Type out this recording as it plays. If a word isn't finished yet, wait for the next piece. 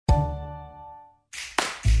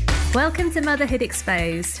Welcome to Motherhood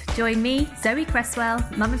Exposed. Join me, Zoe Cresswell,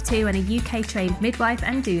 mum of two and a UK-trained midwife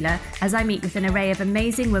and doula, as I meet with an array of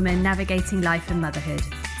amazing women navigating life and motherhood.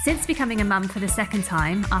 Since becoming a mum for the second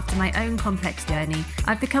time, after my own complex journey,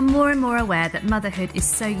 I've become more and more aware that motherhood is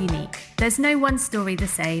so unique. There's no one story the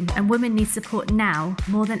same, and women need support now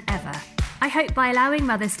more than ever. I hope by allowing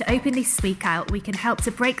mothers to openly speak out, we can help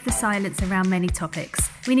to break the silence around many topics.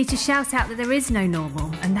 We need to shout out that there is no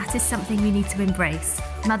normal, and that is something we need to embrace.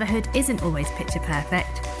 Motherhood isn't always picture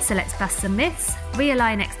perfect, so let's bust some myths,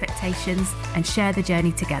 realign expectations, and share the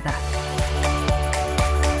journey together.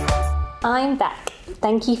 I'm back.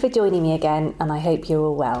 Thank you for joining me again, and I hope you're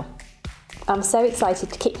all well. I'm so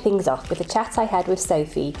excited to kick things off with a chat I had with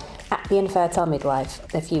Sophie at The Infertile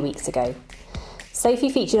Midwife a few weeks ago. Sophie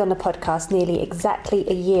featured on the podcast nearly exactly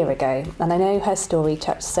a year ago, and I know her story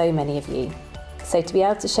touched so many of you. So to be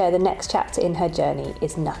able to share the next chapter in her journey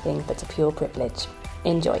is nothing but a pure privilege.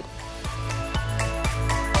 Enjoy.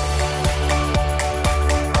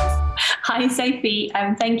 Hi Sophie,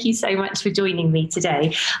 thank you so much for joining me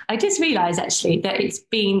today. I just realised actually that it's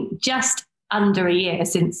been just under a year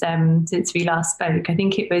since we last spoke. I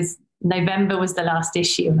think it was November was the last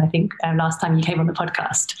issue, and I think last time you came on the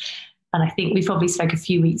podcast. And I think we probably spoke a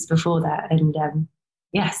few weeks before that. And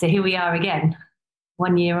so here we are again,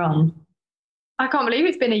 1 year on. I can't believe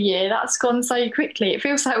it's been a year. That's gone so quickly. It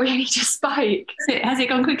feels like we only just spoke. Has it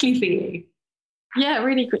gone quickly for you? Yeah,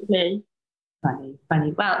 really quickly. Funny.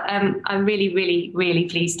 Well, I'm really, really, really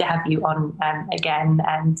pleased to have you on again,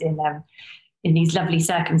 and in these lovely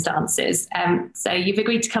circumstances. So you've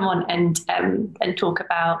agreed to come on and talk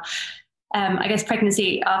about I guess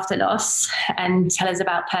pregnancy after loss, and tell us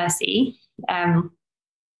about Percy.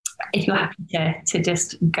 If you're happy to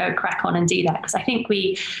just go crack on and do that, because I think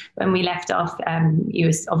when we left off, you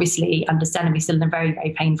was obviously understandably still in a very,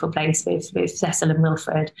 very painful place with Cecil and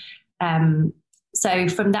Wilfred. So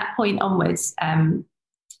from that point onwards,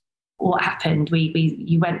 what happened?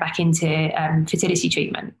 You went back into fertility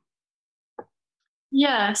treatment.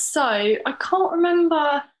 Yeah, so I can't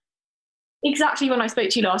remember exactly when I spoke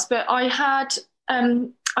to you last, but I had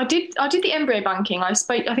I did the embryo banking. I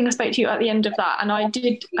think I spoke to you at the end of that, and I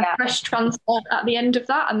did a fresh transfer at the end of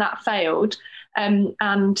that, and that failed.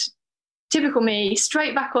 And typical me,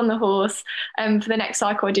 straight back on the horse. For the next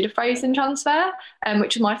cycle, I did a frozen transfer,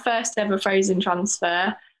 which was my first ever frozen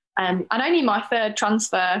transfer, and only my third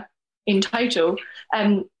transfer in total.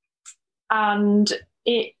 And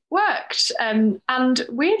it worked. And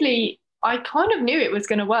weirdly, I kind of knew it was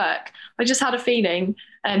going to work. I just had a feeling.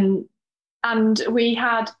 And we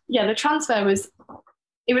had, the transfer was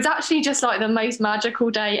actually just like the most magical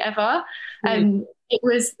day ever. It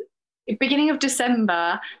was the beginning of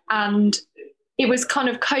December, and it was kind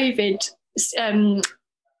of COVID,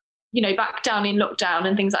 back down in lockdown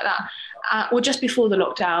and things like that, or just before the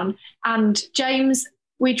lockdown. And James,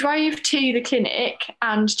 we drove to the clinic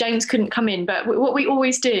and James couldn't come in. But what we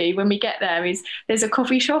always do when we get there is there's a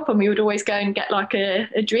coffee shop, and we would always go and get like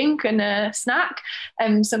a drink and a snack.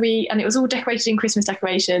 And it was all decorated in Christmas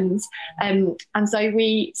decorations. And so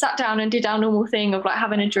we sat down and did our normal thing of like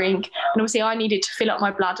having a drink. And obviously I needed to fill up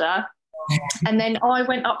my bladder. And then I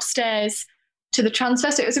went upstairs to the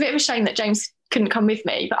transfer. So it was a bit of a shame that James couldn't come with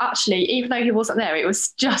me. But actually, even though he wasn't there, it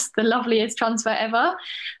was just the loveliest transfer ever.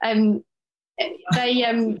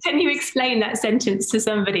 Can you explain that sentence to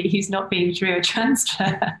somebody who's not been through a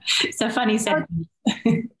transfer? It's a funny sentence.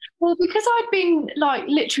 Well, because I'd been like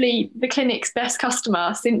literally the clinic's best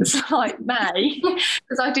customer since like May,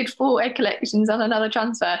 because I did 4 egg collections and another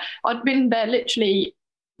transfer. I'd been there literally,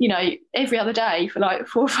 every other day for like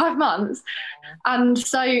 4 or 5 months. And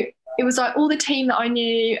so it was like all the team that I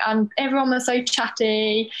knew, and everyone was so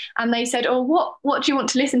chatty, and they said, "Oh, what do you want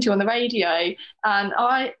to listen to on the radio?" And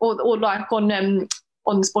or like on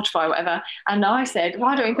Spotify or whatever. And I said,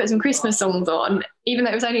 "Why don't we put some Christmas songs on?" Even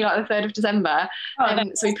though it was only like the 3rd of December.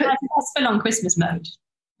 So we put full on Christmas mode.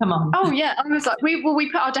 Come on. Oh yeah, I was like, we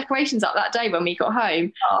put our decorations up that day when we got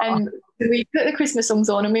home, and we put the Christmas songs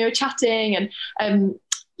on, and we were chatting, and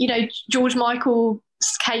George Michael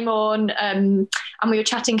came on, and we were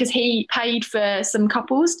chatting because he paid for some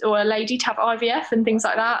couples or a lady to have IVF and things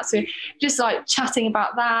like that. So just like chatting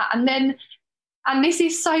about that. And this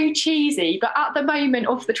is so cheesy, but at the moment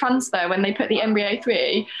of the transfer, when they put the embryo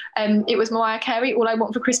through, it was Mariah Carey, "All I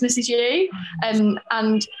Want for Christmas Is You."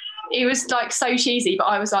 And it was like so cheesy, but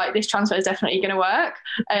I was like, this transfer is definitely going to work.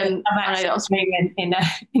 I know that was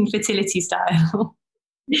in fertility style.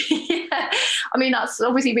 Yeah, I mean, that's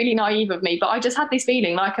obviously really naive of me, but I just had this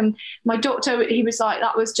feeling like my doctor, he was like,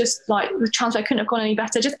 that was just like the transfer couldn't have gone any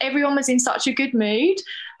better. Just everyone was in such a good mood.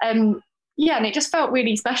 yeah, and it just felt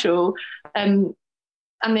really special. And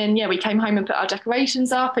then, yeah, we came home and put our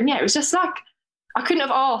decorations up, and yeah, it was just like, I couldn't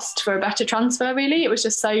have asked for a better transfer, really. It was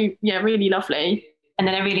just so, yeah, really lovely. And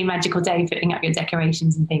then a really magical day putting up your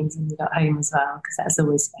decorations and things when you got home as well, because that's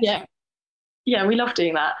always special. Yeah. Yeah, we love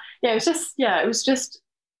doing that. Yeah, it was just,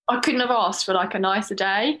 I couldn't have asked for like a nicer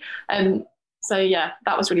day. So yeah,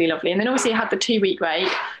 that was really lovely. And then obviously I had the 2-week wait,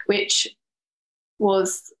 which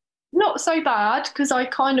was not so bad because I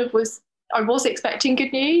was expecting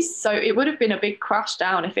good news. So it would have been a big crash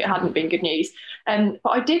down if it hadn't been good news. But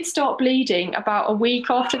I did start bleeding about a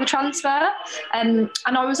week after the transfer. And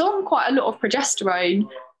I was on quite a lot of progesterone.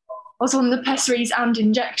 I was on the pessaries and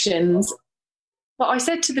injections. But I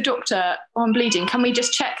said to the doctor, oh, I'm bleeding. Can we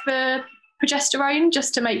just check the progesterone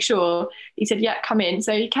just to make sure? He said, yeah, come in.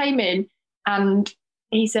 So he came in and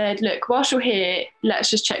he said, look, whilst you're here,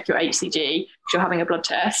 let's just check your HCG because you're having a blood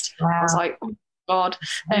test. Wow. I was like, oh, God.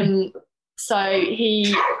 So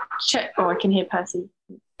he checked. Oh, I can hear Percy.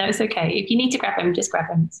 No, it's okay. If you need to grab him, just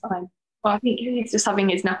grab him. It's fine. Well, I think he's just having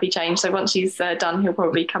his nappy change. So once he's done, he'll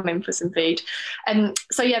probably come in for some food.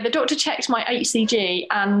 So, yeah, the doctor checked my HCG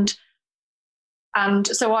and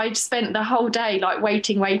so I spent the whole day like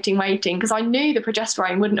waiting because I knew the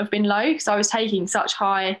progesterone wouldn't have been low because I was taking such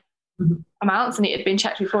high amounts and it had been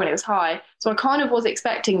checked before and it was high. So I kind of was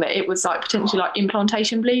expecting that it was like potentially like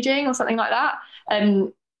implantation bleeding or something like that.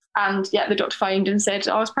 And yeah, the doctor phoned and said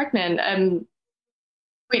I was pregnant,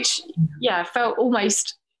 which, yeah, felt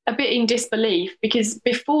almost a bit in disbelief because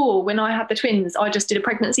before when I had the twins, I just did a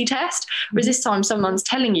pregnancy test. Whereas this time someone's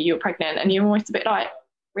telling you you're pregnant and you're almost a bit like,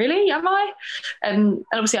 really, am I? And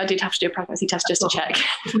obviously I did have to do a pregnancy test just to check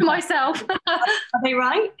myself. Are they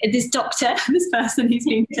right? This doctor, this person who's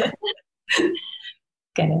been to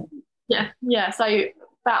get it. Yeah. So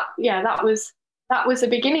that was the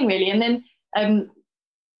beginning really. And then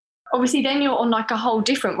obviously then you're on like a whole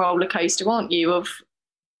different roller coaster, aren't you? Of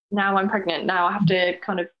now I'm pregnant, now I have to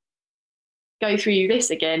kind of go through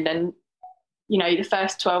this again. And, you know, the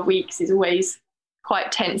first 12 weeks is always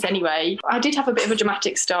quite tense anyway. I did have a bit of a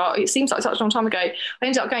dramatic start. It seems like such a long time ago. I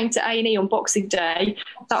ended up going to A&E on Boxing Day.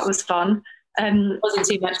 That was fun. Wasn't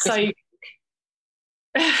too much. So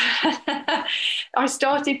I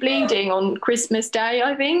started bleeding on Christmas Day,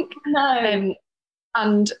 I think. No.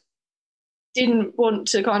 And didn't want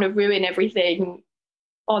to kind of ruin everything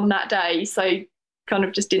on that day. So kind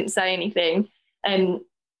of just didn't say anything. And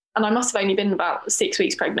I must have only been about 6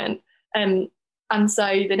 weeks pregnant. And so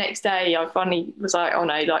the next day I finally was like, oh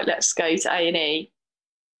no, like let's go to A&E.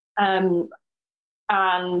 And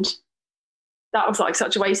that was like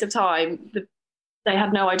such a waste of time. They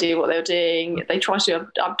had no idea what they were doing. They tried to do an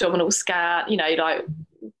abdominal scan, you know, like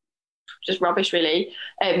just rubbish really.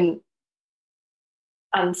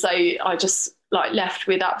 And so I just like left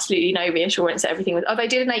with absolutely no reassurance that everything was, they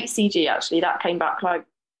did an HCG actually, that came back like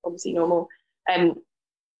obviously normal. And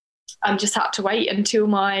just had to wait until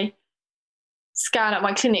my scan at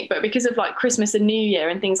my clinic, but because of like Christmas and New Year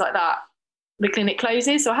and things like that, the clinic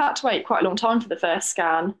closes, so I had to wait quite a long time for the first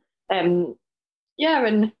scan. And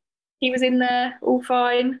he was in there all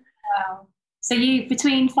fine. Wow. So you,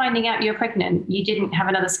 between finding out you're pregnant, you didn't have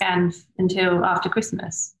another scan until after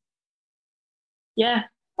Christmas? Yeah.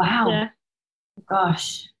 Wow. Yeah.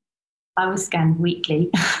 Gosh, I was scanned weekly.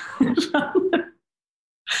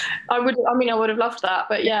 I would have loved that,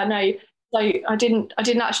 but yeah, no. So I didn't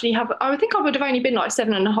actually have, I think I would have only been like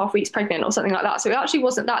 7.5 weeks pregnant or something like that. So it actually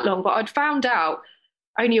wasn't that long, but I'd found out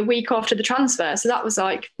only a week after the transfer. So that was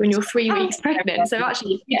like when you're 3 weeks pregnant. So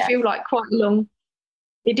actually it did feel like quite long.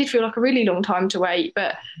 It did feel like a really long time to wait.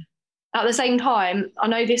 But at the same time, I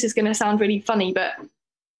know this is going to sound really funny, but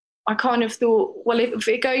I kind of thought, well, if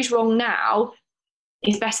it goes wrong now,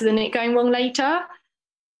 it's better than it going wrong later.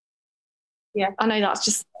 Yeah. I know that's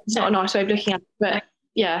just not a nice way of looking at it, but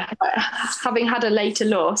yeah, having had a later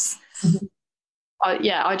loss,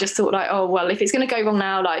 I just thought like, oh, well, if it's going to go wrong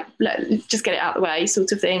now, like, just get it out of the way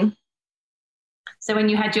sort of thing. So when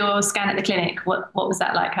you had your scan at the clinic, what was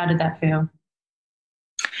that like? How did that feel?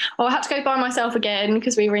 Oh, I had to go by myself again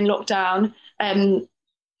because we were in lockdown.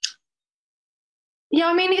 Yeah,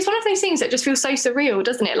 I mean, it's one of those things that just feels so surreal,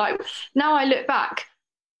 doesn't it? Like now I look back,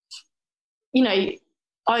 you know,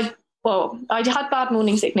 I had bad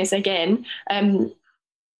morning sickness again.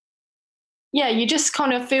 Yeah, you just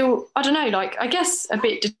kind of feel, I don't know, like I guess a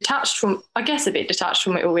bit detached from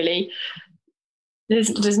it all really.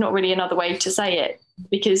 There's not really another way to say it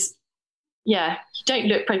because, yeah, you don't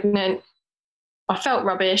look pregnant. I felt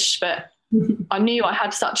rubbish, but I knew I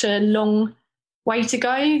had such a long way to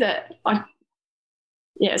go that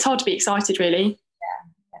it's hard to be excited really.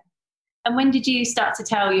 Yeah. And when did you start to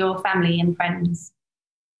tell your family and friends?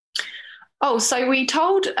 Oh, so we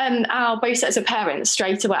told our both sets of parents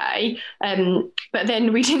straight away, but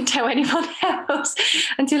then we didn't tell anyone else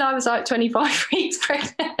until I was like 25 weeks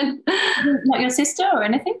pregnant. Not your sister or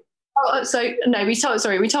anything? Oh, so no, we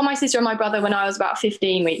told my sister and my brother when I was about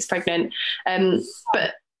 15 weeks pregnant.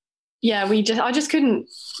 But yeah, I just couldn't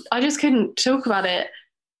talk about it.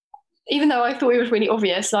 Even though I thought it was really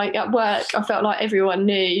obvious, like at work, I felt like everyone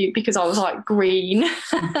knew because I was like green.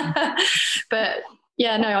 But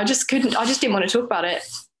yeah, no, I just didn't want to talk about it.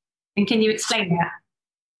 And can you explain that?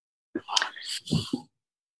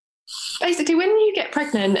 Basically, when you get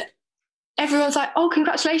pregnant, everyone's like, oh,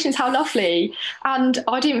 congratulations, how lovely. And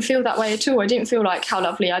I didn't feel that way at all. I didn't feel like how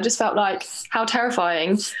lovely. I just felt like how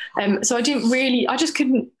terrifying. So I just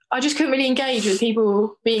couldn't really engage with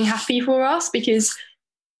people being happy for us, because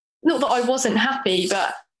not that I wasn't happy,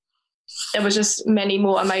 but there was just many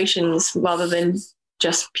more emotions rather than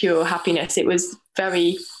just pure happiness. It was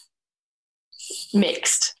very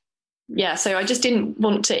mixed. Yeah, so I just didn't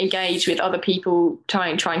want to engage with other people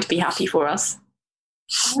trying to be happy for us.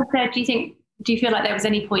 Do you feel like there was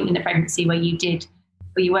any point in the pregnancy where you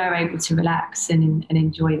were able to relax and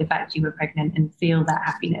enjoy the fact you were pregnant and feel that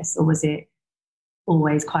happiness, or was it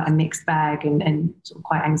always quite a mixed bag and sort of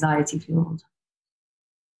quite anxiety fueled?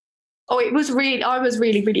 Oh, I was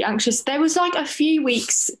really, really anxious. There was like a few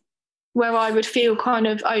weeks where I would feel kind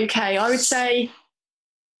of okay. I would say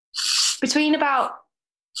between about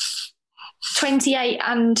 28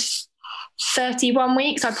 and 31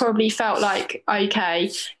 weeks, I probably felt like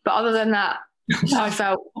okay. But other than that, I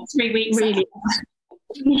felt 3 weeks. Really,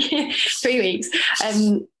 3 weeks.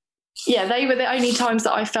 Yeah, they were the only times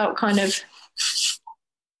that I felt kind of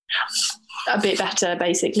a bit better.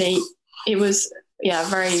 Basically, it was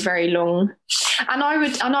very, very long. And I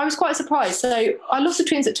was quite surprised. So I lost the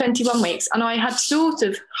twins at 21 weeks, and I had sort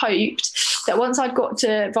of hoped that once I'd got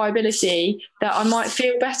to viability that I might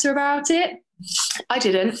feel better about it. I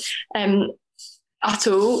didn't at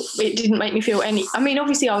all. It didn't make me feel any. I mean,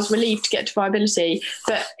 obviously I was relieved to get to viability,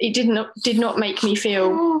 but it did not make me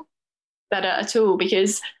feel better at all,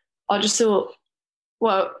 because I just thought,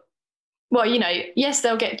 well, yes,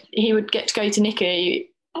 he would get to go to NICU,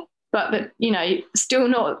 but still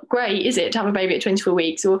not great, is it, to have a baby at 24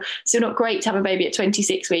 weeks, or still not great to have a baby at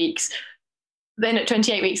 26 weeks. Then at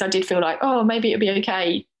 28 weeks, I did feel like, oh, maybe it'd be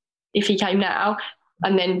okay if he came now.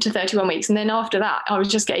 And then to 31 weeks. And then after that, I was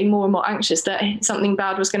just getting more and more anxious that something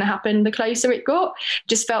bad was going to happen the closer it got.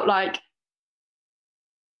 Just felt like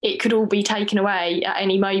it could all be taken away at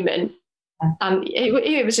any moment. And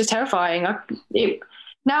it was just terrifying.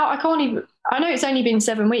 Now I can't even, I know it's only been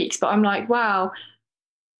 7 weeks, but I'm like, wow,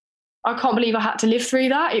 I can't believe I had to live through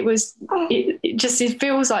that. It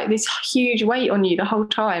feels like this huge weight on you the whole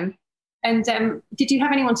time. And did you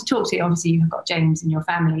have anyone to talk to? Obviously, you've got James in your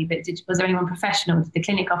family, but was there anyone professional? Did the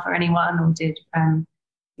clinic offer anyone, or did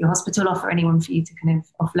your hospital offer anyone for you to kind of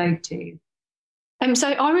offload to? So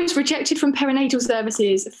I was rejected from perinatal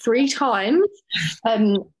services 3 times.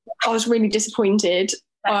 I was really disappointed.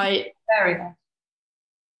 Area.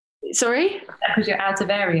 Sorry? Because you're out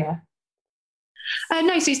of area.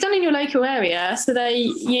 No, so it's done in your local area. So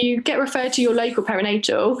you get referred to your local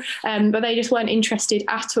perinatal, but they just weren't interested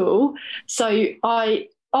at all. So I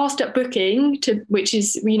asked at booking which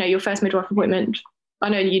is, your first midwife appointment. I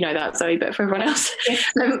know you know that, Zoe, but for everyone else.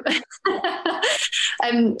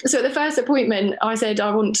 So at the first appointment, I said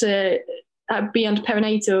I want to be under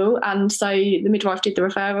perinatal, and so the midwife did the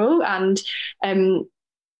referral, and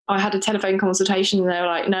I had a telephone consultation, and they were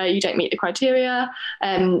like, no, you don't meet the criteria.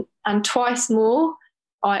 And twice more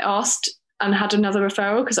I asked and had another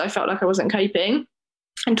referral because I felt like I wasn't coping.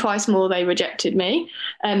 And twice more they rejected me.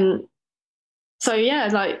 So yeah,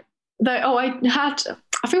 I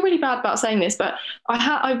feel really bad about saying this, but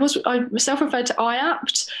I was self-referred to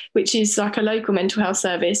IAPT, which is like a local mental health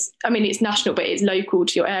service. I mean, it's national, but it's local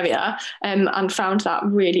to your area, and found that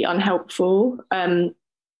really unhelpful.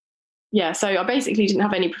 So I basically didn't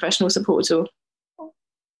have any professional support at all.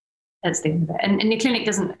 That's the end of it. And the clinic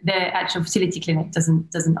the actual fertility clinic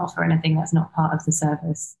doesn't offer anything that's not part of the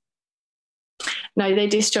service? No, they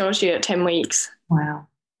discharge you at 10 weeks. Wow.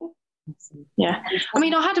 Yeah. I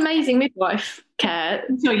mean, I had amazing midwife care.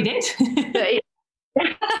 I'm sure you did.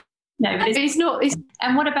 No, but it's not.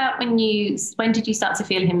 And what about when did you start to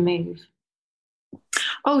feel him move?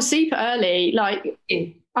 Oh, super early. Like,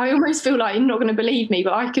 I almost feel like you're not going to believe me,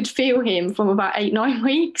 but I could feel him from about 8-9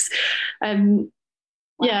 weeks.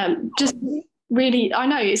 Yeah, just really, I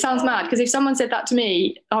know it sounds mad, because if someone said that to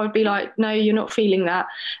me, I would be like, no, you're not feeling that.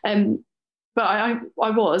 But I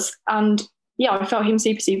was. And yeah, I felt him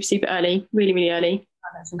super, super, super early, really, really early. Oh,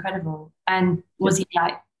 that's incredible. And was he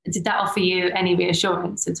like, did that offer you any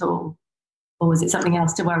reassurance at all? Or was it something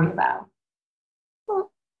else to worry about?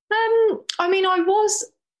 I mean,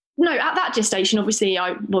 at that gestation, obviously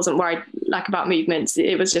I wasn't worried like about movements.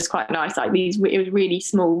 It was just quite nice. Like it was really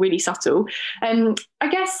small, really subtle. I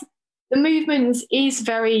guess the movements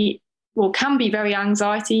can be very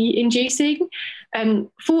anxiety inducing.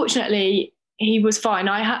 Fortunately, he was fine.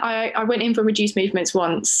 I went in for reduced movements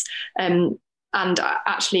once, and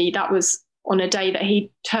actually that was on a day that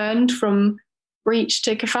he turned from breech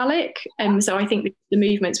to cephalic, so I think the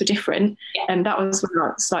movements were different, and that was when I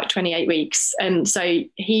was like 28 weeks, and so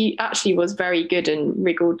he actually was very good and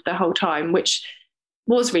wriggled the whole time, which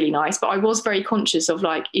was really nice. But I was very conscious of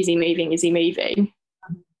like, is he moving?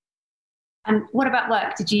 And what about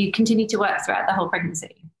work? Did you continue to work throughout the whole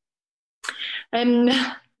pregnancy?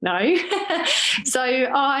 No. So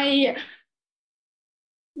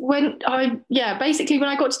basically when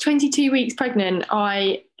I got to 22 weeks pregnant,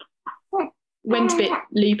 I went a bit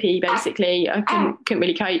loopy, basically. I couldn't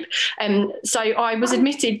really cope. So I was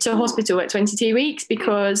admitted to hospital at 22 weeks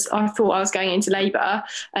because I thought I was going into labour.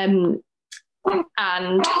 And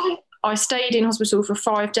I stayed in hospital for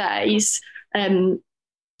 5 days,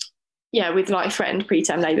 with like threatened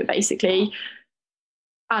preterm labour, basically.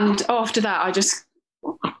 And after that, I just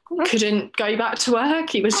couldn't go back to work.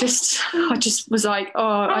 I just was like,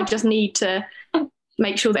 I just need to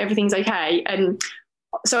make sure that everything's okay. And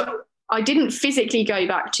so I didn't physically go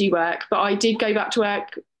back to work, but I did go back to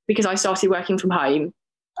work because I started working from home.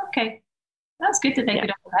 Okay. That's good that they could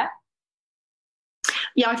offer that.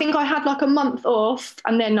 Yeah, I think I had like a month off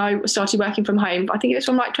and then I started working from home. I think it was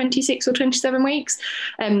from like 26 or 27 weeks.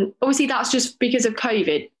 Obviously, that's just because of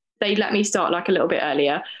COVID. They let me start like a little bit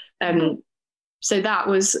earlier. So that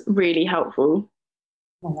was really helpful.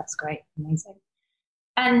 Oh, that's great. Amazing.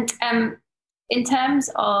 And in terms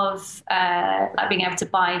of like being able to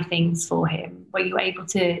buy things for him, were you able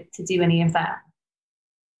to do any of that?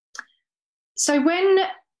 So when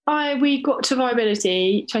we got to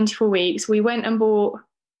viability, 24 weeks, we went and bought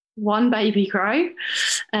one baby grow.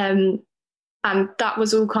 And that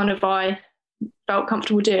was all kind of I felt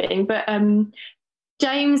comfortable doing. But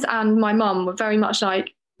James and my mum were very much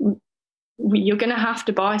like, you're going to have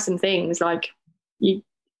to buy some things. Like you're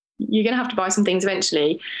going to have to buy some things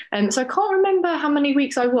eventually. So I can't remember how many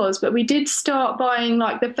weeks I was, but we did start buying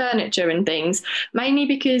like the furniture and things, mainly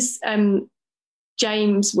because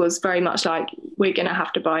James was very much like, we're going to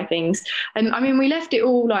have to buy things. And I mean, we left it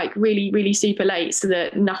all like really, really super late so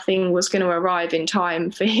that nothing was going to arrive in time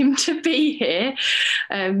for him to be here.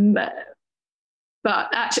 But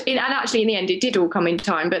actually in the end, it did all come in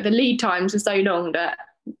time, but the lead times were so long that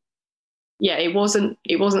it wasn't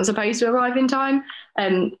supposed to arrive in time.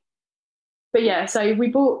 But yeah, so we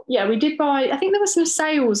did buy, I think there were some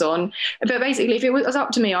sales on, but basically if it was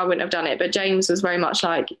up to me, I wouldn't have done it. But James was very much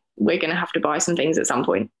like, we're going to have to buy some things at some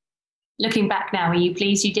point. Looking back now, are you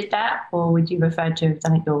pleased you did that, or would you prefer to have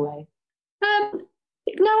done it your way? No,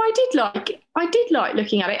 I did like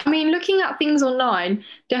looking at it. I mean, looking at things online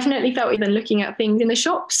definitely felt better than looking at things in the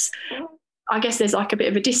shops. I guess there's like a bit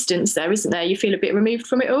of a distance there, isn't there? You feel a bit removed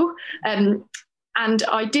from it all. And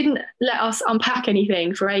I didn't let us unpack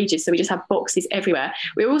anything for ages, so we just had boxes everywhere.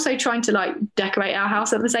 We were also trying to like decorate our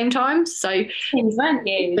house at the same time. So things, weren't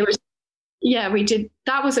you? We did.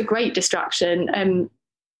 That was a great distraction.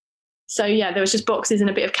 So yeah, there was just boxes and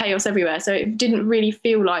a bit of chaos everywhere. So it didn't really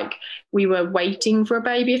feel like we were waiting for a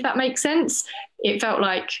baby, if that makes sense. It felt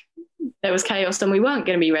like there was chaos and we weren't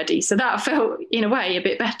going to be ready. So that felt, in a way, a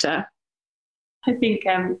bit better. I think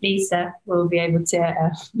Lisa will be able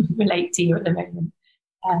to relate to you at the moment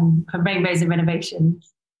from Rainbows and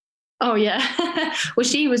Renovations. Oh, yeah. Well,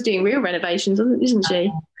 she was doing real renovations, isn't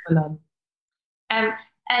she?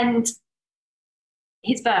 And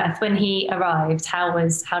his birth, when he arrived, how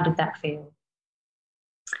did that feel?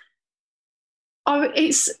 Oh,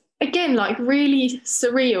 it's, again, like really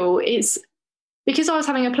surreal. It's because I was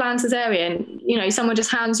having a planned cesarean, someone just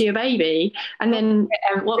hands you a baby and then...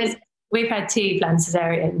 We've had 2 planned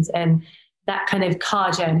cesareans, and that kind of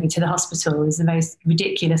car journey to the hospital is the most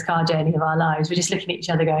ridiculous car journey of our lives. We're just looking at each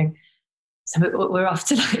other going, so we're off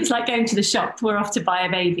to, it's like going to the shop. We're off to buy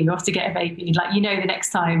a baby. We're off to get a baby. Like, the next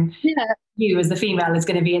time you as the female is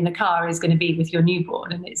going to be in the car is going to be with your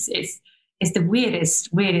newborn. And it's the weirdest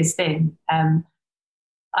thing. I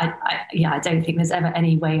don't think there's ever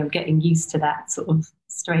any way of getting used to that sort of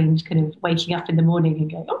strange kind of waking up in the morning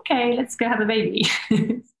and going, okay, let's go have a baby.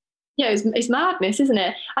 Yeah, it's madness, isn't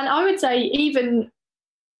it? And I would say even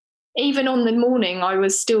on the morning, I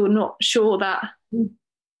was still not sure that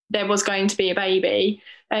there was going to be a baby.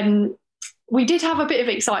 We did have a bit of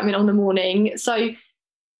excitement on the morning. So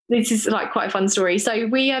this is like quite a fun story. So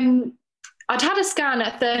I'd had a scan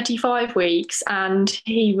at 35 weeks and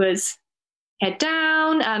he was head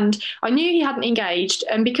down, and I knew he hadn't engaged.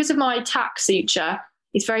 And because of my tack suture,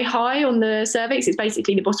 it's very high on the cervix. It's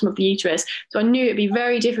basically the bottom of the uterus. So I knew it'd be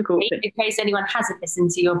very difficult. In case anyone hasn't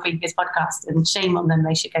listened to your previous podcast, and shame on them,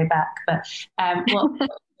 they should go back. But what are you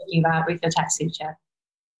talking about with your tack suture?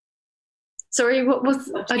 Sorry, what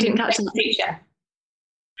was, I didn't catch the suture.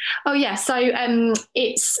 Oh yeah, so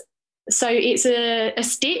it's a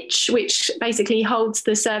stitch which basically holds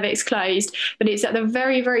the cervix closed, but it's at the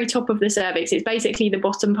very, very top of the cervix. It's basically the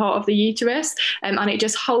bottom part of the uterus, and it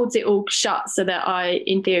just holds it all shut so that I,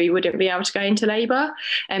 in theory, wouldn't be able to go into labour.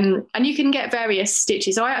 And you can get various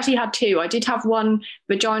stitches. So I actually had two. I did have one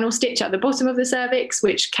vaginal stitch at the bottom of the cervix,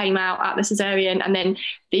 which came out at the cesarean, and then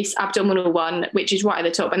this abdominal one, which is right at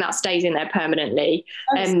the top, and that stays in there permanently.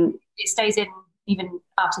 It stays in even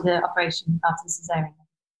after the operation, after the cesarean?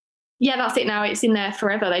 Yeah, that's it now. It's in there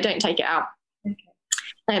forever. They don't take it out.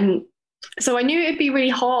 Okay. So I knew it'd be really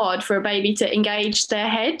hard for a baby to engage their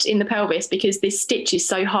head in the pelvis because this stitch is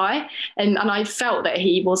so high, and I felt that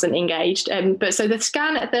he wasn't engaged. But so the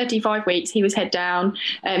scan at 35 weeks, he was head down.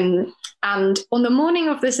 And on the morning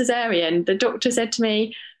of the cesarean, the doctor said to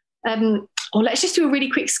me, let's just do a really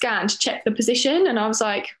quick scan to check the position. And I was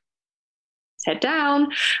like, head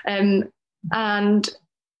down. And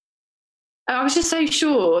I was just so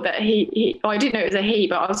sure that I didn't know it was a he,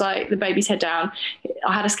 but I was like, the baby's head down.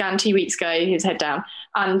 I had a scan 2 weeks ago, he was head down.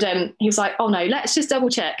 And he was like, oh no, let's just double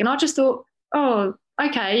check. And I just thought, oh,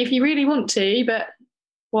 okay, if you really want to, but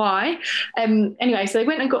why? Anyway, so they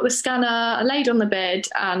went and got the scanner, I laid on the bed,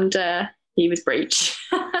 and he was breech.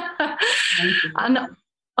 And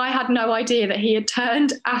I had no idea that he had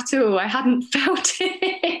turned at all. I hadn't felt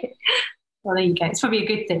it. Well, there you go. It's probably a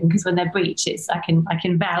good thing, because when they're breech, I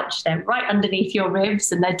can vouch they're right underneath your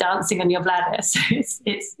ribs and they're dancing on your bladder. So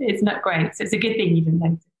it's not great. So it's a good thing you didn't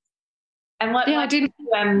notice. And why did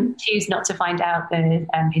you choose not to find out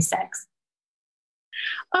his sex?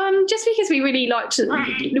 Just because we really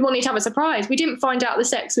we wanted to have a surprise. We didn't find out the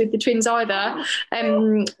sex with the twins either.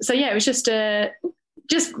 So yeah, it was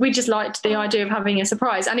we just liked the idea of having a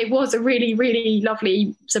surprise, and it was a really, really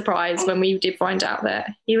lovely surprise when we did find out that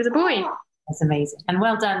he was a boy. That's amazing, and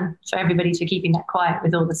well done for everybody for keeping that quiet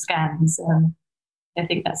with all the scans. I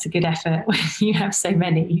think that's a good effort when you have so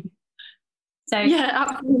many. So yeah,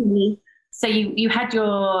 absolutely. So you had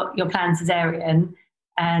your planned cesarean,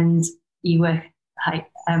 and you were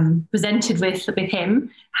presented with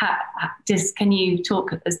him. Can you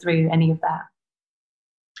talk us through any of that?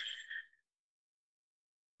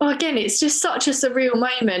 Well, again, it's just such a surreal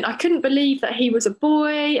moment. I couldn't believe that he was a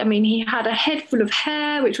boy. I mean, he had a head full of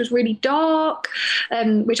hair, which was really dark,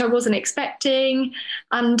 which I wasn't expecting.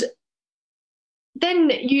 And then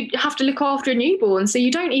you have to look after a newborn. So you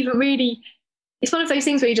don't even really, it's one of those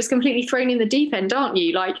things where you're just completely thrown in the deep end, aren't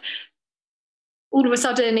you? Like, all of a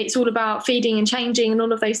sudden, it's all about feeding and changing and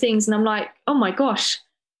all of those things. And I'm like, oh my gosh,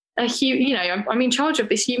 I'm in charge of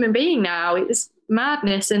this human being now. It's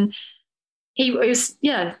madness. And he was,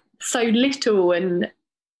 so little. And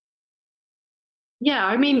yeah,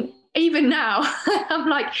 I mean, even now, I'm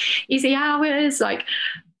like, is he ours? Like,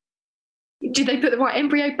 did they put the right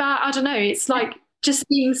embryo back? I don't know. It's like, just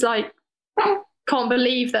seems like, can't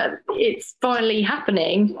believe that it's finally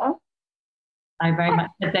happening. I very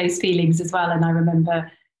much had those feelings as well. And I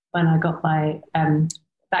remember when I got my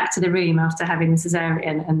back to the room after having the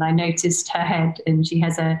cesarean, and I noticed her head, and she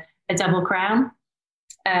has a double crown.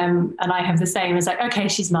 And I have the same. It's like, okay,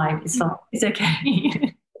 she's mine. It's fine. It's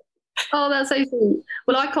okay. Oh, that's so sweet.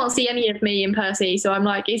 Well, I can't see any of me in Percy, so I'm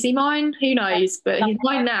like, is he mine? Who knows? But he's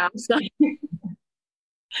mine now. So.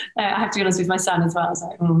 I have to be honest with my son as well. I was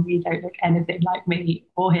like, you don't look anything like me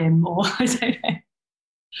or him, or I don't know.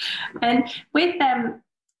 And with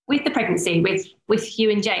the pregnancy, with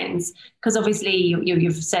you and James, because obviously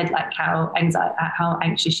you've said like how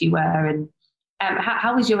anxious you were, and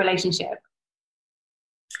how was your relationship?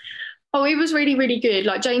 Oh, it was really, really good.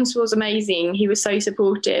 Like, James was amazing. He was so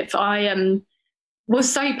supportive. I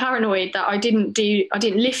was so paranoid that I didn't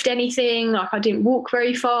lift anything. Like, I didn't walk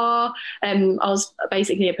very far. I was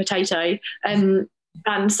basically a potato. And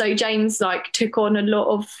so James took on a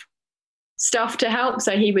lot of stuff to help.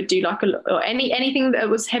 So he would do anything that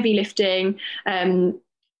was heavy lifting.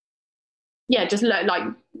 Just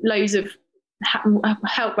loads of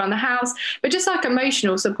help around the house, but just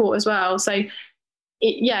emotional support as well. So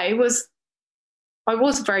I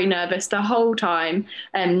was very nervous the whole time.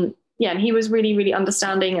 And he was really, really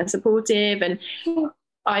understanding and supportive. And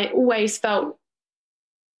I always felt,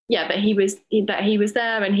 that he was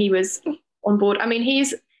there and he was on board. I mean,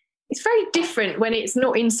 it's very different when it's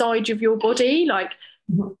not inside of your body. Like,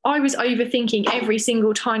 I was overthinking every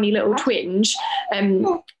single tiny little twinge,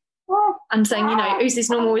 and saying, is this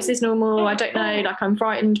normal? Is this normal? I don't know. Like, I'm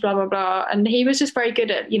frightened, blah, blah, blah. And he was just very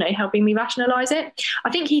good at, helping me rationalise it. I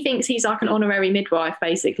think he thinks he's like an honorary midwife,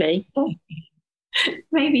 basically.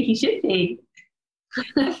 Maybe he should be.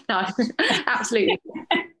 No, absolutely.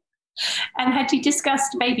 And had you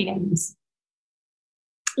discussed baby names?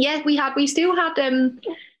 Yeah, we still had,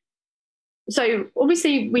 so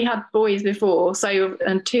obviously we had boys before,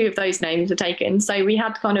 and 2 of those names were taken. So we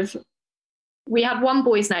had one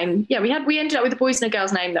boy's name. Yeah, we ended up with a boy's and a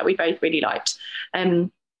girl's name that we both really liked. So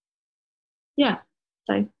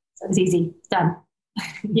it was easy, done.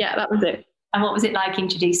 Yeah, that was it. And what was it like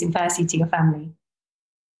introducing Percy to your family?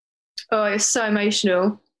 Oh, it was so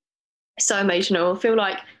emotional. So emotional. I feel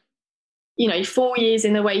like, 4 years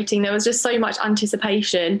in the waiting, there was just so much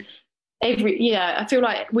anticipation. I feel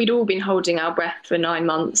like we'd all been holding our breath for 9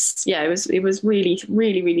 months. Yeah, it was really,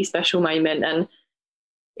 really, really special moment. And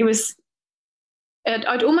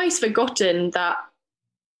I'd almost forgotten that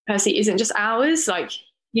Percy isn't just ours, like,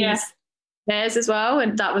 he's theirs as well.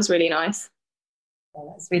 And that was really nice. Yeah,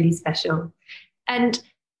 that's really special. And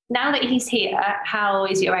now that he's here, how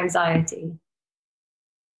is your anxiety?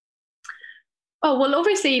 Oh, well,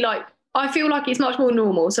 obviously, like, I feel like it's much more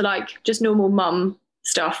normal. So, like, just normal mum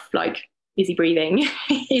stuff, like, is he breathing?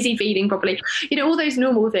 Is he feeding properly? All those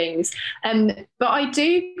normal things. But I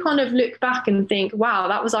do kind of look back and think, wow,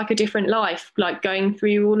 that was like a different life, like going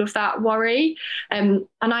through all of that worry. And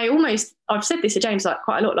I've said this to James like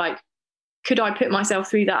quite a lot, like, could I put myself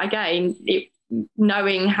through that again,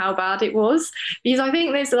 knowing how bad it was? Because I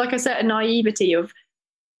think there's like a certain naivety of,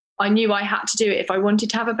 I knew I had to do it if I wanted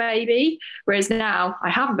to have a baby, whereas now I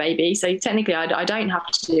have a baby, so technically I don't have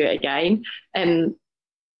to do it again.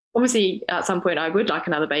 Obviously, at some point I would like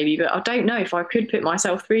another baby, but I don't know if I could put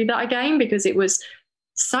myself through that again because it was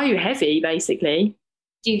so heavy, basically.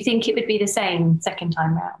 Do you think it would be the same second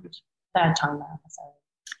time round, third time round?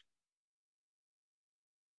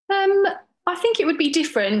 Sorry. I think it would be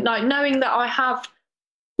different. Like, knowing that I have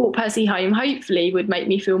brought Percy home, hopefully would make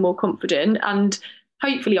me feel more confident, and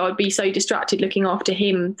hopefully I'd be so distracted looking after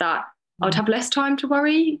him that I'd have less time to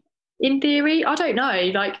worry, in theory. I don't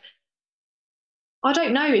know. Like, I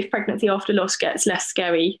don't know if pregnancy after loss gets less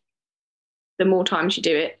scary the more times you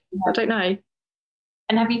do it. Yeah. I don't know.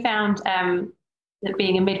 And have you found that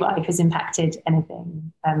being a midwife has impacted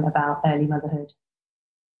anything about early motherhood?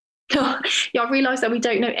 Yeah, I've realised that we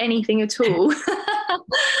don't know anything at all,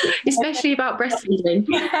 especially about breastfeeding.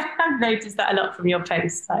 I've noticed that a lot from your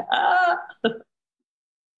posts. Like,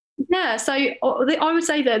 Yeah, so I would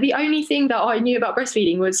say that the only thing that I knew about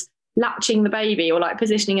breastfeeding was latching the baby or like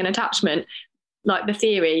positioning an attachment, like the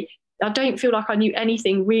theory. I don't feel like I knew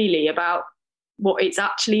anything really about what it's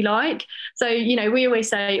actually like. So, we always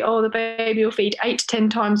say, the baby will feed 8 to 10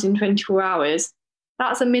 times in 24 hours.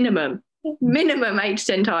 That's a minimum 8 to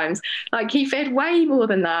 10 times. Like, he fed way more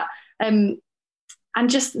than that. And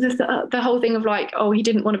just the whole thing of like, he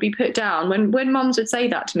didn't want to be put down. When mums would say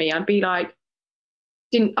that to me, I'd be like,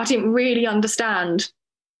 I didn't really understand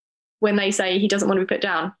when they say he doesn't want to be put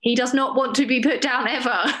down. He does not want to be put down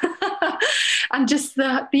ever. And just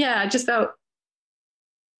just felt,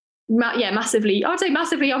 massively, I'd say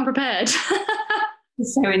massively unprepared.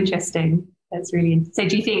 It's so interesting. That's really interesting. So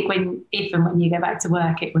do you think if and when you go back to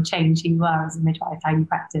work, it will change who you are as a midwife, how you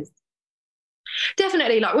practice?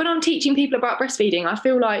 Definitely. Like, when I'm teaching people about breastfeeding, I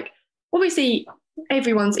feel like, obviously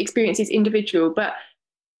everyone's experience is individual, but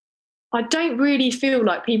I don't really feel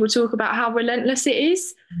like people talk about how relentless it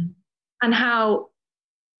is and how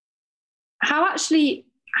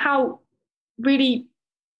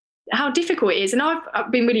difficult it is. And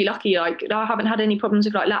I've been really lucky. Like, I haven't had any problems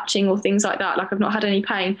with like latching or things like that. Like, I've not had any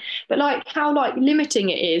pain, but like how like limiting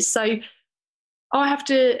it is. So I have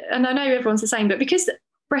to, and I know everyone's the same, but because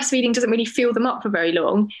breastfeeding doesn't really fill them up for very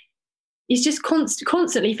long, it's just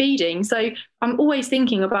constantly feeding. So I'm always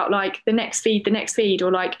thinking about like the next feed,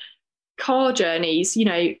 or like car journeys,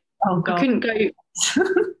 Oh God. I couldn't go.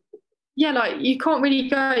 Yeah, like you can't really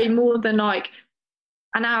go more than like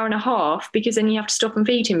an hour and a half, because then you have to stop and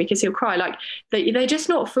feed him because he'll cry. Like they're just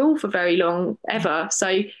not full for very long ever.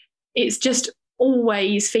 So it's just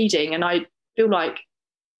always feeding. And I feel like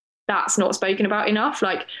that's not spoken about enough.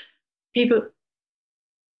 Like people,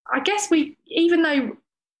 I guess even though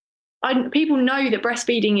people know that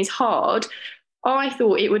breastfeeding is hard, I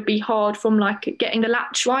thought it would be hard from like getting the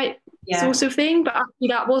latch right, sort of thing. But actually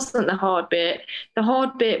that wasn't the hard bit. The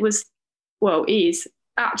hard bit is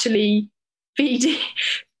actually feeding,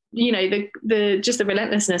 the just the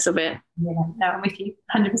relentlessness of it. Yeah, no, I'm with you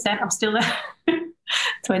 100%. I'm still there.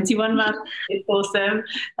 21 months. It's awesome.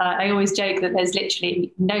 I always joke that there's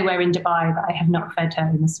literally nowhere in Dubai that I have not fed her,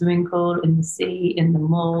 in the swimming pool, in the sea, in the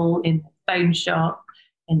mall, in the phone shop,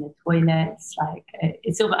 in the toilets. Like,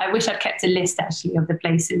 it's all. I wish I'd kept a list actually of the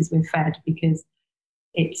places we've fed, because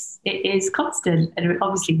it is constant. And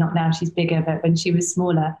obviously not now, she's bigger, but when she was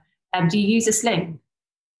smaller. Do you use a sling?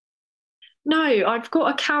 No, I've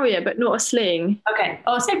got a carrier, but not a sling. Okay.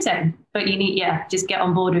 Oh, same. But you need, just get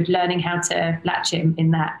on board with learning how to latch him in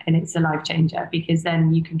that. And it's a life changer, because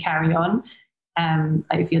then you can carry on.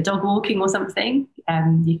 Like if you're dog walking or something,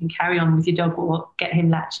 you can carry on with your dog walk, get him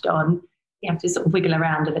latched on. You have to sort of wiggle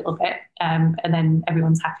around a little bit. And then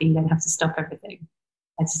everyone's happy. You don't have to stop everything.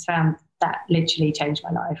 I just found that literally changed my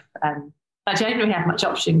life. But I don't really have much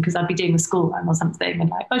option, because I'd be doing a school run or something and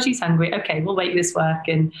like, oh, she's hungry. Okay, we'll make this work.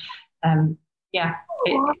 And if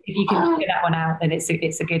you can get that one out, then it's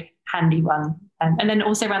a good handy one. And then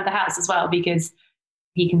also around the house as well, because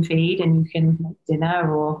he can feed and you can make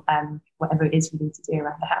dinner or whatever it is you need to do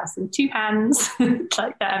around the house in 2 hands.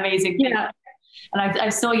 Like that amazing thing. Yeah. And I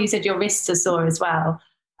saw you said your wrists are sore as well.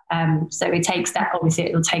 So it takes that, obviously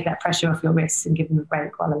it'll take that pressure off your wrists and give him a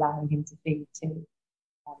break while allowing him to feed too.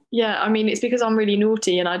 Yeah, I mean, it's because I'm really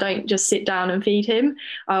naughty and I don't just sit down and feed him.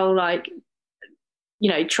 I'll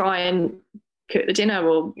try and cook the dinner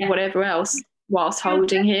or whatever else whilst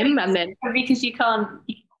holding him. And then because you can't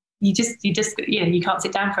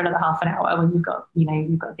sit down for another half an hour when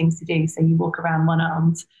you've got things to do. So you walk around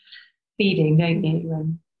one-armed feeding, don't you?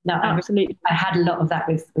 And no, absolutely. I had a lot of that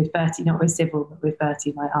with Bertie, not with Sybil, but with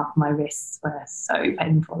Bertie. My wrists were so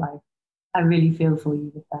painful. I really feel for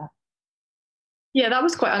you with that. Yeah, that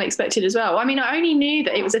was quite unexpected as well. I mean, I only knew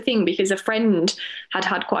that it was a thing because a friend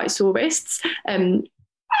had quite sore wrists. And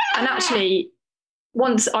actually,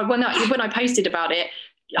 once when I posted about it,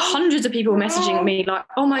 hundreds of people were messaging me like,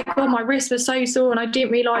 oh my God, my wrists were so sore and I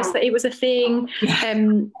didn't realise that it was a thing.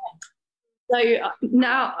 So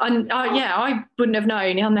now, I wouldn't have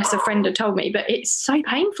known unless a friend had told me, but it's so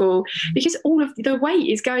painful because all of the weight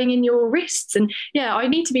is going in your wrists. And I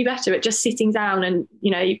need to be better at just sitting down and,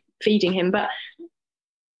 feeding him. But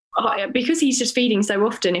because he's just feeding so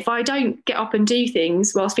often, if I don't get up and do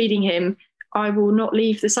things whilst feeding him, I will not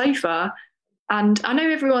leave the sofa. And I know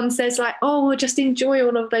everyone says like, oh, we'll just enjoy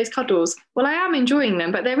all of those cuddles. Well, I am enjoying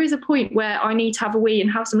them, but there is a point where I need to have a wee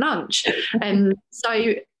and have some lunch. And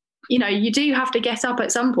so, you do have to get up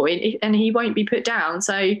at some point and he won't be put down.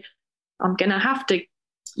 So I'm going to have to,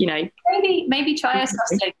 Maybe try a soft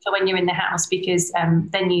sling for when you're in the house, because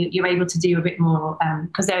then you're able to do a bit more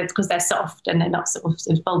because they're soft and they're not sort of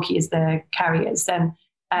as bulky as the carriers. Then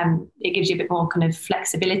it gives you a bit more kind of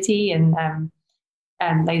flexibility and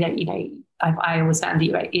they don't, I always found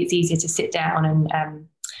that it's easier to sit down and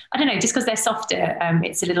I don't know, just because they're softer,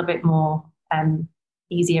 it's a little bit more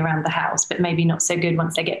easy around the house, but maybe not so good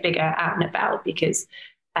once they get bigger out and about, because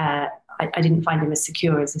I didn't find them as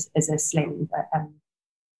secure as a sling, but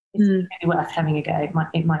it's really worth having a go.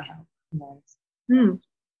 It might help,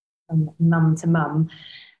 from mum to mum.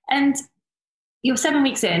 And you're 7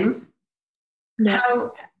 weeks in. Yeah.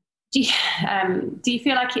 How do you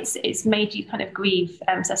feel like it's made you kind of grieve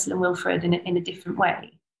Cecil and Wilfred in a different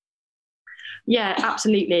way? Yeah,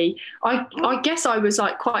 absolutely. I guess I was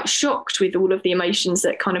like quite shocked with all of the emotions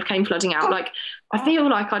that kind of came flooding out. Like I feel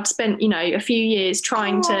like I'd spent, a few years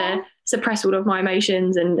trying to suppress all of my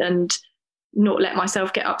emotions and not let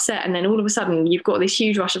myself get upset. And then all of a sudden you've got this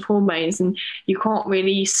huge rush of hormones and you can't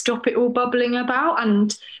really stop it all bubbling about.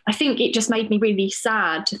 And I think it just made me really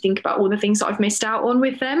sad to think about all the things that I've missed out on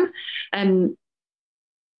with them. And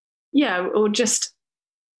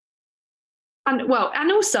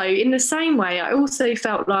and also in the same way, I also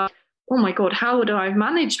felt like, oh my God, how would I have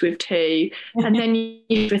managed with 2? And then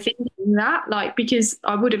you were thinking that, like, because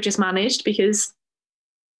I would have just managed because,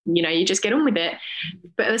 you just get on with it.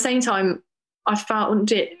 But at the same time, I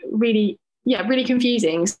found it really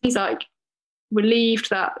confusing. He's like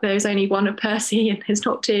relieved that there's only one of Percy and there's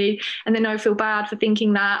not 2. And then I feel bad for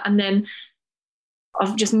thinking that. And then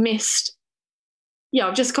I've just missed,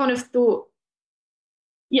 I've just kind of thought,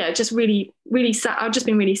 just really, really sad. I've just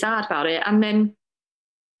been really sad about it. And then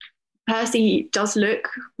Percy does look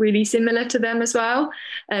really similar to them as well,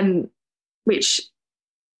 which,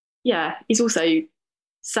 is also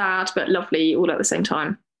sad but lovely all at the same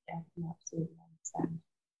time. Yeah, absolutely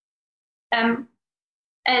understand.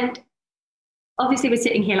 And obviously we're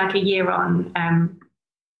sitting here like a year on.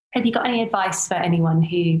 Have you got any advice for anyone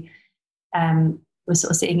who were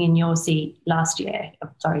sort of sitting in your seat last year?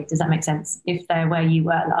 Sorry, does that make sense? If they're where you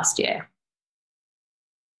were last year?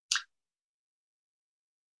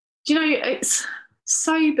 Do you know, it's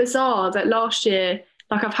so bizarre that last year,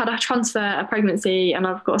 like I've had a transfer, a pregnancy, and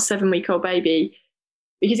I've got a 7-week-old baby.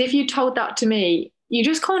 Because if you told that to me, you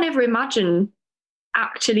just can't ever imagine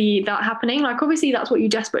actually that happening. Like obviously that's what you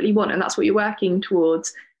desperately want and that's what you're working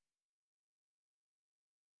towards.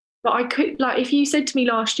 But I could, like, if you said to me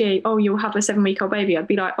last year, oh, you'll have a 7-week-old baby, I'd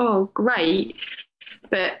be like, oh, great.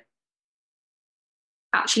 But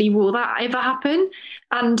actually, will that ever happen?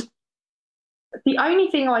 And the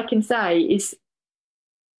only thing I can say is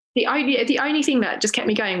the only thing that just kept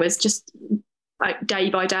me going was just like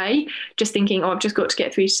day by day, just thinking, oh, I've just got to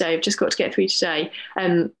get through today. I've just got to get through today.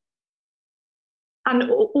 And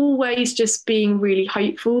always just being really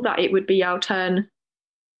hopeful that it would be our turn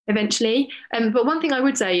eventually. But one thing I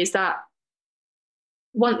would say is that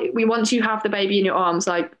once you have the baby in your arms,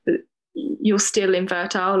 like you're still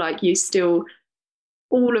infertile, like you still,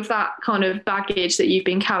 all of that kind of baggage that you've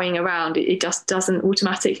been carrying around, it just doesn't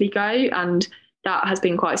automatically go. And that has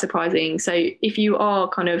been quite surprising. So if you are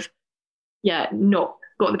kind of, not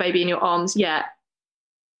got the baby in your arms yet,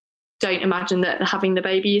 don't imagine that having the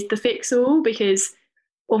baby is the fix all, because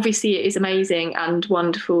obviously it is amazing and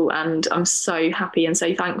wonderful. And I'm so happy and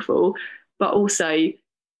so thankful, but also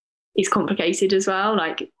it's complicated as well.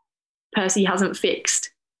 Like Percy hasn't fixed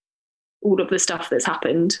all of the stuff that's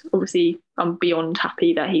happened. Obviously, I'm beyond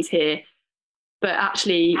happy that he's here. But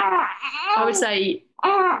actually, I would say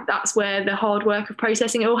that's where the hard work of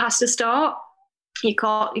processing it all has to start. You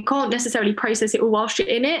can't necessarily process it all whilst you're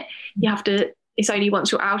in it. You have to, it's only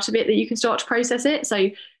once you're out of it that you can start to process it. So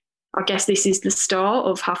I guess this is the start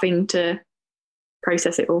of having to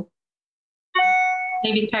process it all.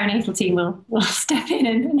 Maybe the perinatal team will step in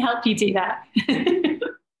and help you do that.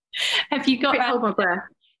 Have you got hold my breath.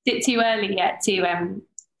 Is it too early yet to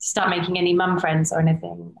start making any mum friends or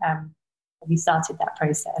anything? Have you started that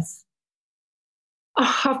process?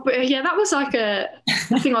 Yeah, that was like a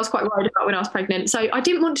thing I was quite worried about when I was pregnant. So I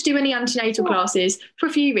didn't want to do any antenatal classes for a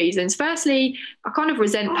few reasons. Firstly, I kind of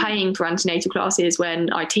resent paying for antenatal classes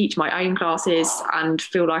when I teach my own classes and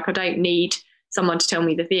feel like I don't need someone to tell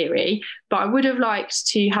me the theory. But I would have liked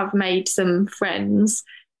to have made some friends.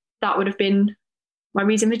 That would have been my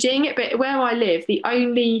reason for doing it. But where I live,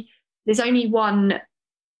 there's only one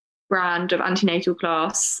brand of antenatal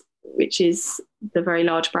class, which is the very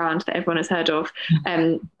large brand that everyone has heard of.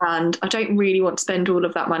 And I don't really want to spend all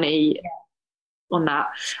of that money on that.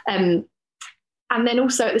 And then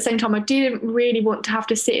also at the same time, I didn't really want to have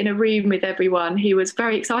to sit in a room with everyone who was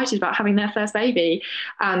very excited about having their first baby.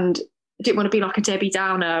 And I didn't want to be like a Debbie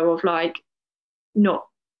Downer of like not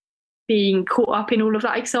being caught up in all of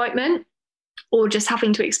that excitement, or just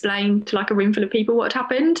having to explain to like a room full of people what had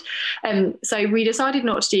happened. So we decided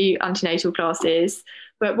not to do antenatal classes.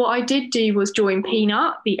 But what I did do was join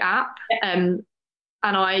Peanut, the app. And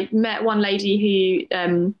I met one lady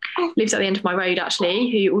who lives at the end of my road,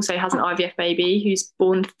 actually, who also has an IVF baby who's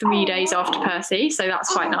born 3 days after Percy. So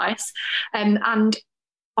that's quite nice. And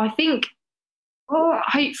I think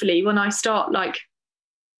hopefully when I start like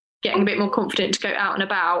getting a bit more confident to go out and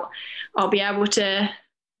about, I'll be able to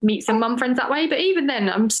meet some mum friends that way. But even then,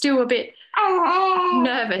 I'm still a bit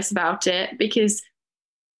nervous about it because,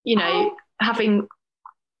 you know, having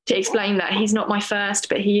to explain that he's not my first,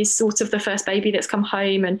 but he is sort of the first baby that's come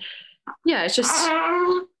home. And yeah, it's just,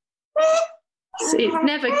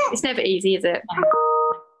 it's never easy, is it?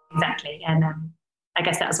 Exactly. And I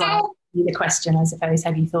guess that's why the question, I suppose,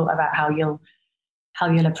 have you thought about how you'll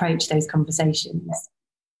approach those conversations?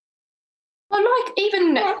 Well, like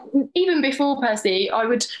even before Percy, I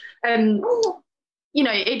would, you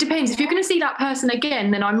know, it depends. If you're going to see that person again,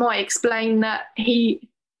 then I might explain that he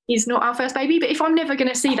is not our first baby. But if I'm never going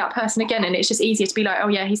to see that person again and it's just easier to be like, oh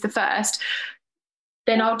yeah, he's the first,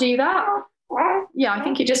 then I'll do that. Yeah, I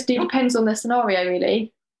think it depends on the scenario,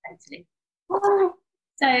 really. Totally.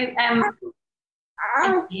 So,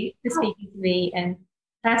 thank you for speaking to me. And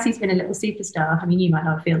Percy's been a little superstar. I mean, you might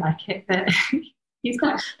not feel like it, but he's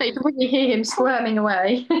quite. You can really hear him squirming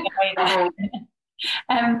away.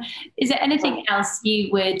 Is there anything else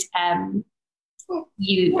you would,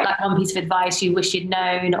 you like one piece of advice you wish you'd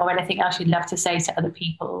known, or anything else you'd love to say to other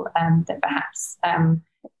people that perhaps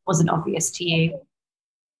wasn't obvious to you?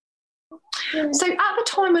 So at the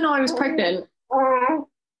time when I was pregnant,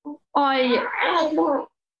 I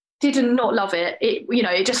did not love it.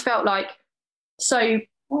 It just felt like so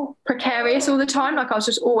precarious all the time. Like I was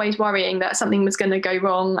just always worrying that something was going to go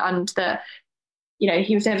wrong and that, you know,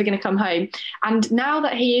 he was never going to come home. And now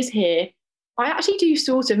that he is here, I actually do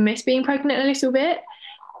sort of miss being pregnant a little bit.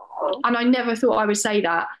 And I never thought I would say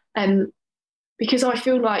that, because I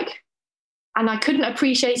feel like, and I couldn't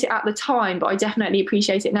appreciate it at the time, but I definitely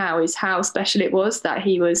appreciate it now, is how special it was that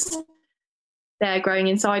he was there growing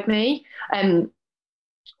inside me.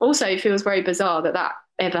 Also, it feels very bizarre that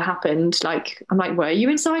ever happened. Like, I'm like, were you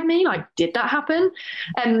inside me? Like, did that happen?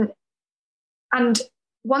 And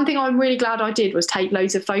one thing I'm really glad I did was take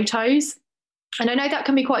loads of photos. And I know that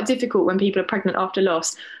can be quite difficult when people are pregnant after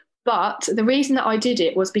loss. But the reason that I did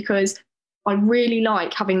it was because I really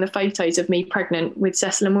like having the photos of me pregnant with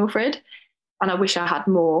Cecil and Wilfred. And I wish I had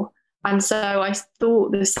more. And so I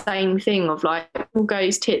thought the same thing of like, all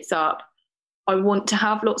goes tits up. I want to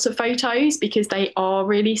have lots of photos because they are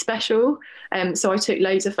really special. So I took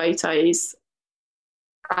loads of photos,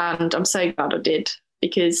 and I'm so glad I did,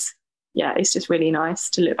 because yeah, it's just really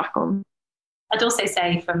nice to look back on. I'd also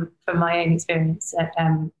say from my own experience that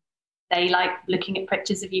they like looking at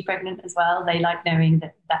pictures of you pregnant as well. They like knowing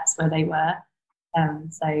that that's where they were.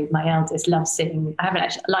 So my eldest loves seeing,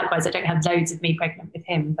 likewise, I don't have loads of me pregnant with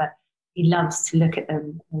him, but he loves to look at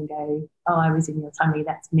them and go, oh, I was in your tummy,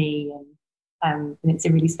 that's me. And it's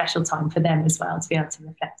a really special time for them as well to be able to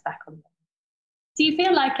reflect back on them. Do you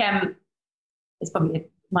feel like,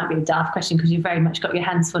 might be a daft question because you've very much got your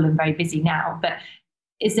hands full and very busy now, but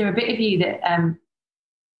is there a bit of you that kind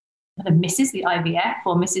of misses the IVF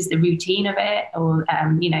or misses the routine of it, or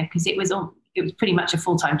because it was pretty much a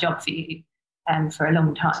full-time job for you for a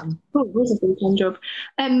long time? Oh, it was a full-time job.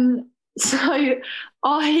 So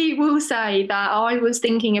I will say that I was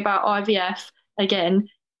thinking about IVF again,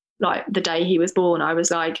 like the day he was born. I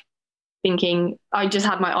was like thinking, I just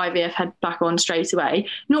had my IVF head back on straight away.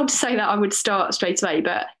 Not to say that I would start straight away,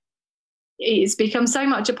 but it's become so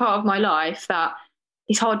much a part of my life that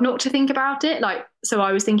it's hard not to think about it. Like, so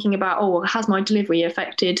I was thinking about, oh, has my delivery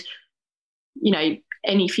affected,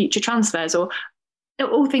 any future transfers or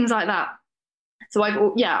all things like that. So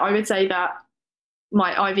I would say that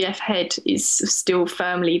my IVF head is still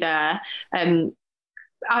firmly there. And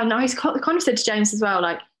I kind of said to James as well,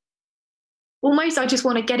 like, almost I just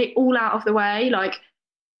want to get it all out of the way. Like,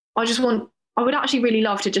 I would actually really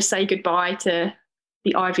love to just say goodbye to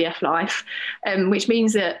the IVF life, which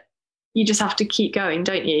means that you just have to keep going,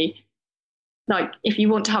 don't you? Like, if you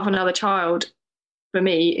want to have another child, for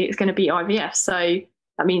me, it's going to be IVF. So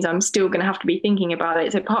that means I'm still going to have to be thinking about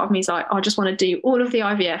it. So part of me is like, I just want to do all of the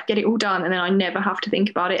IVF, get it all done, and then I never have to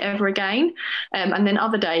think about it ever again. And then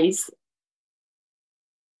other days,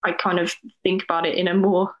 I kind of think about it in a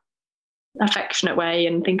more affectionate way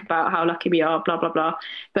and think about how lucky we are, blah, blah, blah.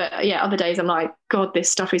 But yeah, other days I'm like, God, this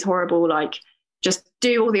stuff is horrible. Like, just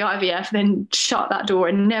do all the IVF, then shut that door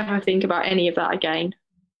and never think about any of that again.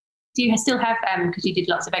 Do you still have, because you did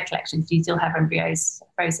lots of egg collections, do you still have embryos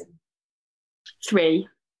frozen? 3.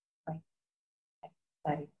 Right.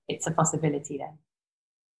 So it's a possibility then.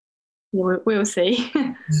 We'll see.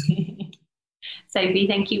 Sophie,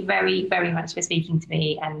 thank you very, very much for speaking to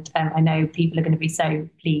me. And I know people are going to be so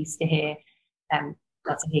pleased to hear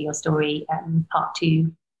your story, part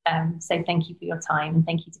 2. So thank you for your time, and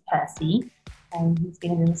thank you to Percy, who's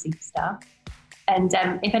been a real superstar. And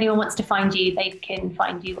if anyone wants to find you, they can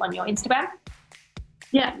find you on your Instagram.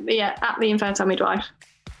 Yeah, at the Infertile Midwife.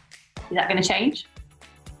 Is that going to change?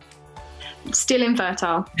 Still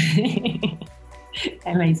infertile.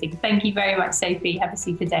 Amazing. Thank you very much, Sophie. Have a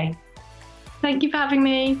super day. Thank you for having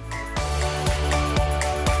me.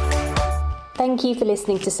 Thank you for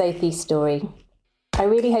listening to Sophie's story. I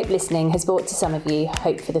really hope listening has brought to some of you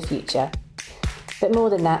hope for the future. But more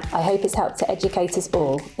than that, I hope it's helped to educate us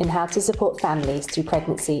all in how to support families through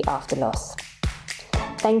pregnancy after loss.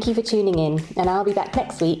 Thank you for tuning in, and I'll be back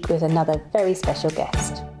next week with another very special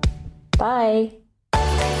guest. Bye.